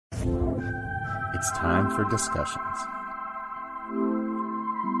It's time for discussions.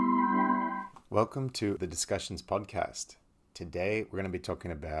 Welcome to the Discussions podcast. Today we're going to be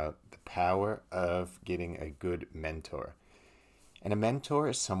talking about the power of getting a good mentor. And a mentor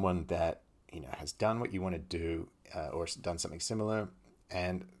is someone that has done what you want to do or done something similar,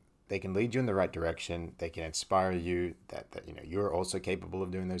 and they can lead you in the right direction. They can inspire you that you're also capable of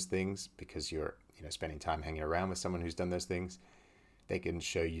doing those things because you're spending time hanging around with someone who's done those things. They can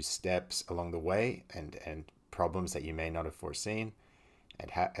show you steps along the way and problems that you may not have foreseen, and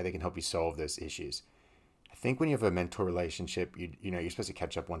how they can help you solve those issues. I think when you have a mentor relationship, you're supposed to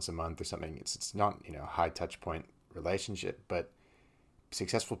catch up once a month or something. It's not a high touch point relationship, but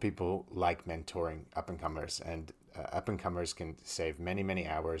successful people like mentoring up-and-comers, and up-and-comers can save many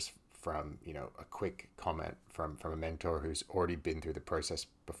hours from a quick comment from a mentor who's already been through the process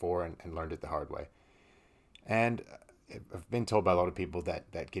before and learned it the hard way. And I've been told by a lot of people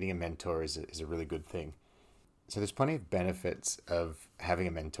that getting a mentor is a really good thing. So there's plenty of benefits of having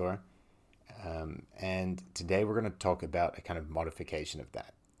a mentor. And today we're going to talk about a kind of modification of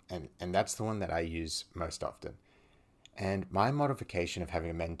that. And that's the one that I use most often. And my modification of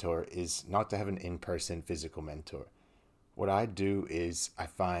having a mentor is not to have an in-person physical mentor. What I do is I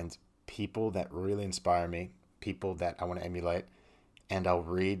find people that really inspire me, people that I want to emulate, and I'll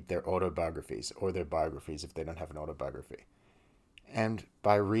read their autobiographies or their biographies if they don't have an autobiography. And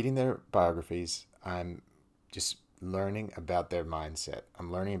by reading their biographies, I'm just learning about their mindset.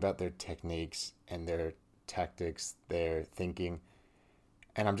 I'm learning about their techniques and their tactics, their thinking,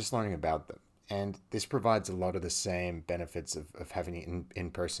 and I'm just learning about them. And this provides a lot of the same benefits of having an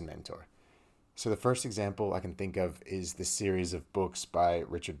in-person mentor. So the first example I can think of is the series of books by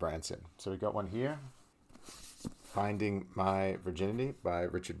Richard Branson. So we got one here, Finding My Virginity by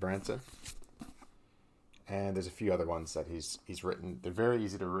Richard Branson. And there's a few other ones that he's written. They're very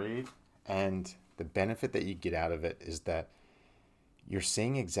easy to read, and the benefit that you get out of it is that you're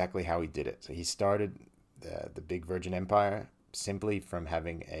seeing exactly how he did it. So he started the Big Virgin Empire simply from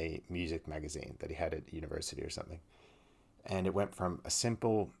having a music magazine that he had at university or something. And it went from a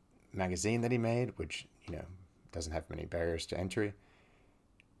simple magazine that he made, which, doesn't have many barriers to entry,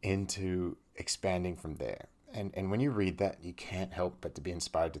 into expanding from there. And when you read that, you can't help but to be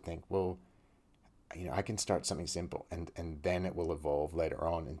inspired to think, well, I can start something simple and then it will evolve later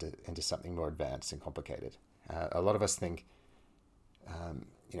on into something more advanced and complicated. A lot of us think,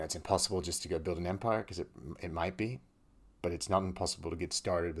 it's impossible just to go build an empire, because it might be, but it's not impossible to get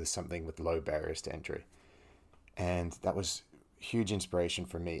started with something with low barriers to entry. And that was huge inspiration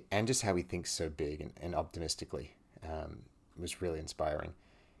for me, and just how he thinks so big and optimistically was really inspiring.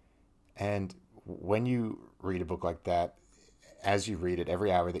 And when you read a book like that, as you read it,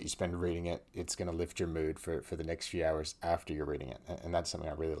 every hour that you spend reading it, it's going to lift your mood for the next few hours after you're reading it. And that's something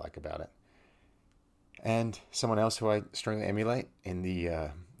I really like about it. And someone else who I strongly emulate in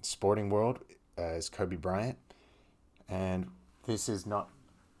the sporting world is Kobe Bryant. And this is not,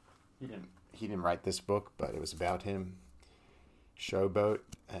 he didn't write this book, but it was about him. Showboat.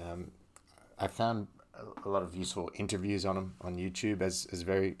 I found a lot of useful interviews on him on YouTube as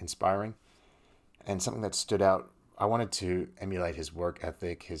very inspiring. And something that stood out, I wanted to emulate his work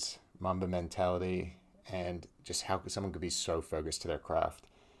ethic, his Mamba mentality, and just how someone could be so focused to their craft.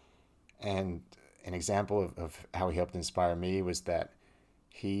 And an example of how he helped inspire me was that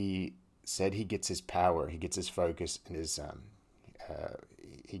he said he gets his power, he gets his focus, and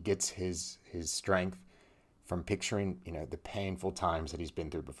he gets his strength from picturing, the painful times that he's been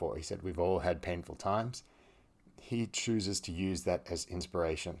through before. He said we've all had painful times. He chooses to use that as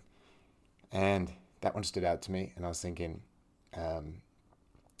inspiration. And that one stood out to me, and I was thinking,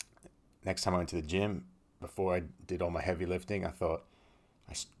 next time I went to the gym, before I did all my heavy lifting, I thought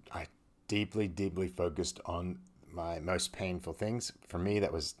I deeply focused on my most painful things. For me,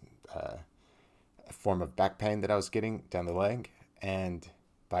 that was a form of back pain that I was getting down the leg, and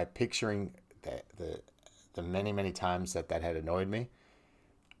by picturing the many times that had annoyed me,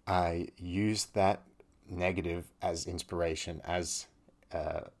 I used that negative as inspiration, as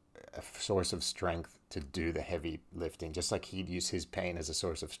a source of strength to do the heavy lifting, just like he'd use his pain as a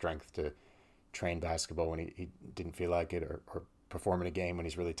source of strength to train basketball when he didn't feel like it, or perform in a game when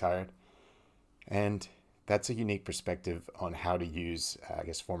he's really tired. And that's a unique perspective on how to use,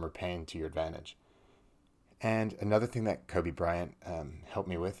 former pain to your advantage. And another thing that Kobe Bryant helped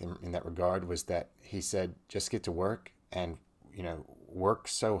me with in that regard was that he said, just get to work and, work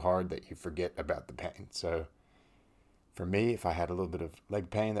so hard that you forget about the pain. So for me, if I had a little bit of leg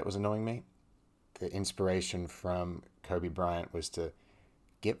pain that was annoying me, the inspiration from Kobe Bryant was to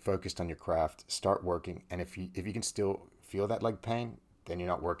get focused on your craft, start working, and if you can still feel that leg pain, then you're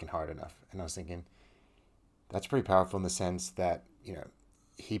not working hard enough. And I was thinking, that's pretty powerful in the sense that,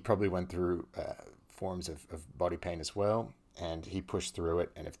 he probably went through forms of body pain as well, and he pushed through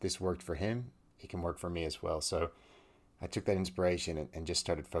it. And if this worked for him, it can work for me as well. So I took that inspiration and just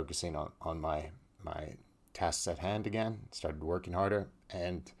started focusing on my tasks at hand again, started working harder,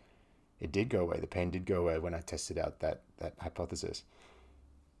 and it did go away. The pain did go away when I tested out that hypothesis.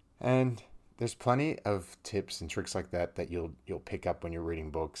 And there's plenty of tips and tricks like that you'll pick up when you're reading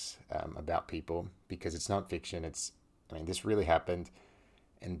books about people, because it's not fiction. This really happened,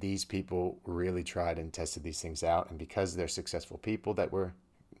 and these people really tried and tested these things out. And because they're successful people that we're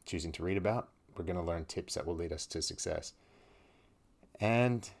choosing to read about, we're going to learn tips that will lead us to success.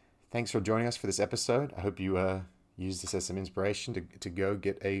 And thanks for joining us for this episode. I hope you use this as some inspiration to go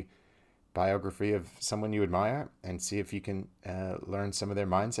get a biography of someone you admire and see if you can learn some of their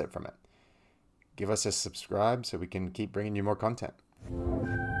mindset from it. Give us a subscribe so we can keep bringing you more content.